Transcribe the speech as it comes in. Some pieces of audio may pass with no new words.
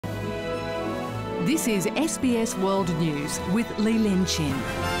This is SBS World News with Leilin Chin.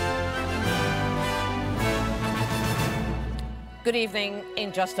 Good evening.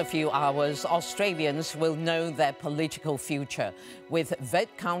 In just a few hours, Australians will know their political future, with vote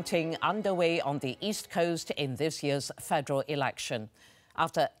counting underway on the East Coast in this year's federal election.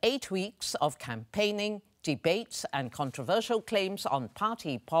 After 8 weeks of campaigning, debates and controversial claims on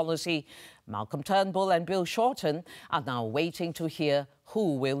party policy, Malcolm Turnbull and Bill Shorten are now waiting to hear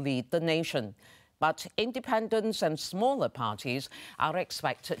who will lead the nation. But independents and smaller parties are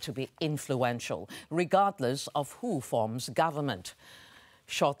expected to be influential, regardless of who forms government.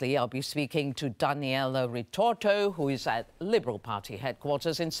 Shortly, I'll be speaking to Daniela Ritorto, who is at Liberal Party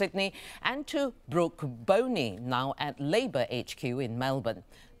headquarters in Sydney, and to Brooke Boney, now at Labour HQ in Melbourne.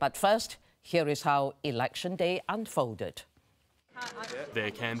 But first, here is how Election Day unfolded.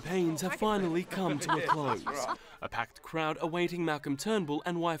 Their campaigns have finally come to a close. A packed crowd awaiting Malcolm Turnbull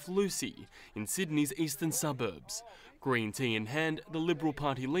and wife Lucy in Sydney's eastern suburbs. Green tea in hand, the Liberal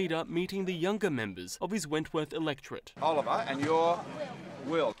Party leader meeting the younger members of his Wentworth electorate. Oliver and your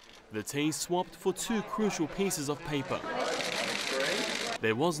Will. The tea swapped for two crucial pieces of paper.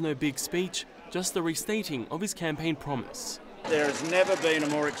 There was no big speech, just the restating of his campaign promise. There has never been a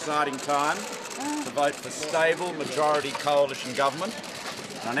more exciting time to vote for stable majority coalition government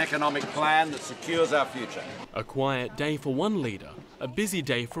and an economic plan that secures our future. A quiet day for one leader, a busy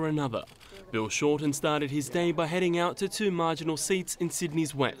day for another. Bill Shorten started his day by heading out to two marginal seats in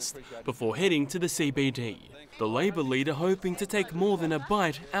Sydney's west, before heading to the CBD. The Labor leader hoping to take more than a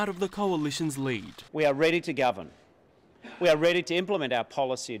bite out of the coalition's lead. We are ready to govern. We are ready to implement our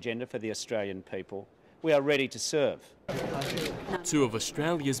policy agenda for the Australian people. We are ready to serve. Two of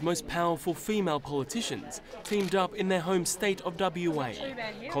Australia's most powerful female politicians teamed up in their home state of WA,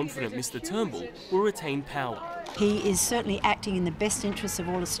 confident Mr Turnbull will retain power. He is certainly acting in the best interests of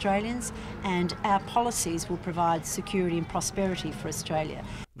all Australians, and our policies will provide security and prosperity for Australia.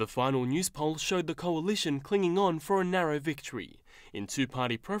 The final news poll showed the coalition clinging on for a narrow victory. In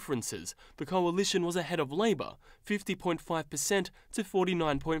two-party preferences, the coalition was ahead of Labor, 50.5% to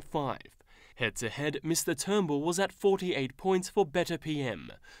 49.5%. Head-to-head, Mr Turnbull was at 48 points for Better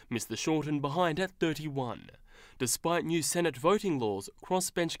PM, Mr Shorten behind at 31. Despite new Senate voting laws,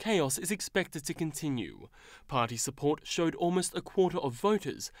 crossbench chaos is expected to continue. Party support showed almost a quarter of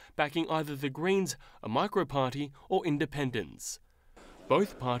voters backing either the Greens, a micro-party, or independents.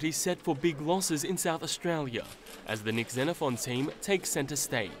 Both parties set for big losses in South Australia, as the Nick Xenophon team takes centre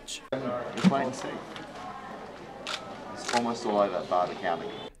stage. Just wait and see. It's almost all over, bar the counting.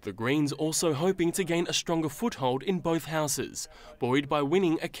 The Greens also hoping to gain a stronger foothold in both houses, buoyed by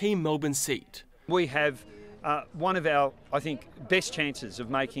winning a key Melbourne seat. We have one of our, I think, best chances of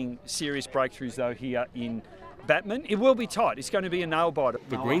making serious breakthroughs, though, here in Batman. It will be tight. It's going to be a nail-biter.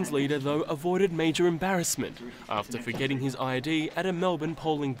 The Greens leader, though, avoided major embarrassment after forgetting his ID at a Melbourne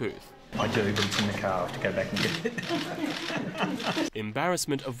polling booth. I do, but it's in the car. I have to go back and get it.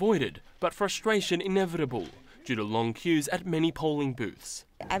 Embarrassment avoided, but frustration inevitable, due to long queues at many polling booths.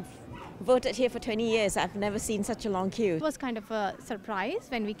 I've voted here for 20 years. I've never seen such a long queue. It was kind of a surprise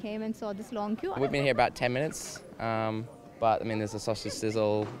when we came and saw this long queue. We've been here about 10 minutes, but I mean, there's a sausage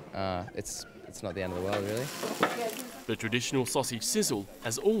sizzle. It's not the end of the world, really. The traditional sausage sizzle,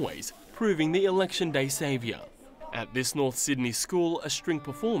 as always, proving the election day saviour. At this North Sydney school, a string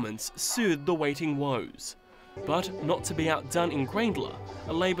performance soothed the waiting woes. But not to be outdone in Grayndler,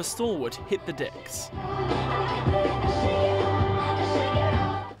 a Labor stalwart hit the decks.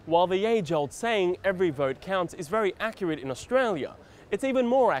 While the age-old saying, every vote counts, is very accurate in Australia, it's even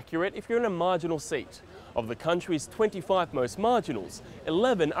more accurate if you're in a marginal seat. Of the country's 25 most marginals,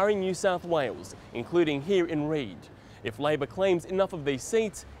 11 are in New South Wales, including here in Reid. If Labor claims enough of these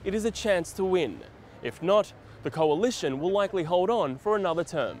seats, it is a chance to win. If not, the coalition will likely hold on for another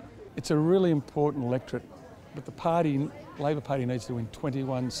term. It's a really important electorate, but the Labor Party needs to win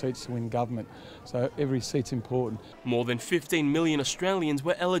 21 seats to win government, so every seat's important. More than 15 million Australians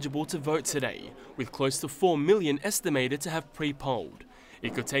were eligible to vote today, with close to 4 million estimated to have pre-polled.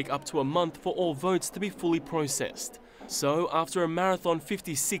 It could take up to a month for all votes to be fully processed. So, after a marathon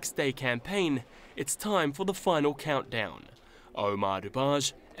 56-day campaign, it's time for the final countdown. Omar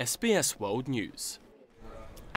Dabbagh, SBS World News.